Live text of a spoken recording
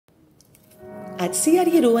At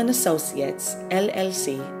Argyrou and Associates,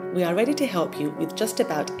 LLC, we are ready to help you with just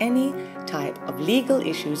about any type of legal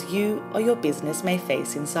issues you or your business may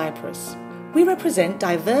face in Cyprus. We represent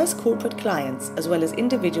diverse corporate clients as well as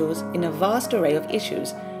individuals in a vast array of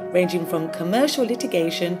issues, ranging from commercial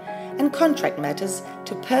litigation and contract matters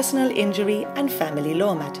to personal injury and family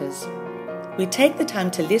law matters. We take the time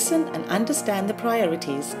to listen and understand the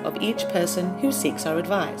priorities of each person who seeks our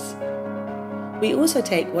advice. We also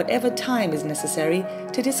take whatever time is necessary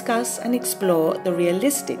to discuss and explore the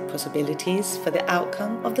realistic possibilities for the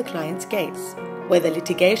outcome of the client's case, whether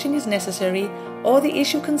litigation is necessary or the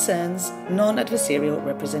issue concerns non-adversarial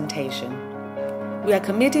representation. We are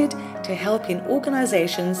committed to helping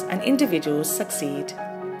organizations and individuals succeed.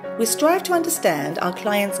 We strive to understand our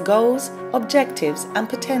clients' goals, objectives, and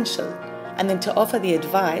potential, and then to offer the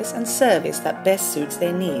advice and service that best suits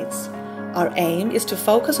their needs. Our aim is to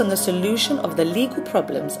focus on the solution of the legal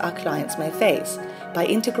problems our clients may face by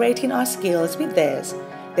integrating our skills with theirs,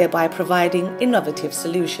 thereby providing innovative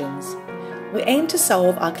solutions. We aim to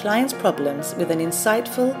solve our clients' problems with an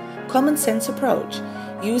insightful, common-sense approach,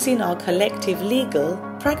 using our collective legal,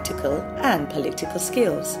 practical, and political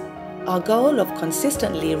skills. Our goal of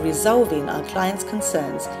consistently resolving our clients'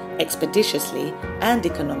 concerns expeditiously and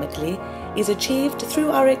economically is achieved through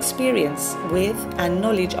our experience with and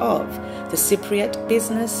knowledge of the Cypriot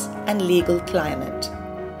business and legal climate.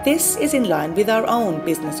 This is in line with our own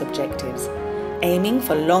business objectives, aiming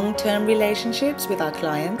for long-term relationships with our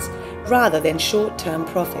clients rather than short-term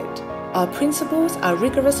profit. Our principles are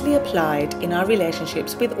rigorously applied in our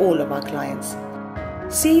relationships with all of our clients.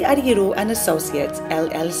 See Argyrou and Associates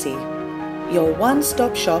LLC, your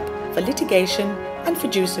one-stop shop for litigation and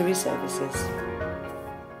fiduciary services.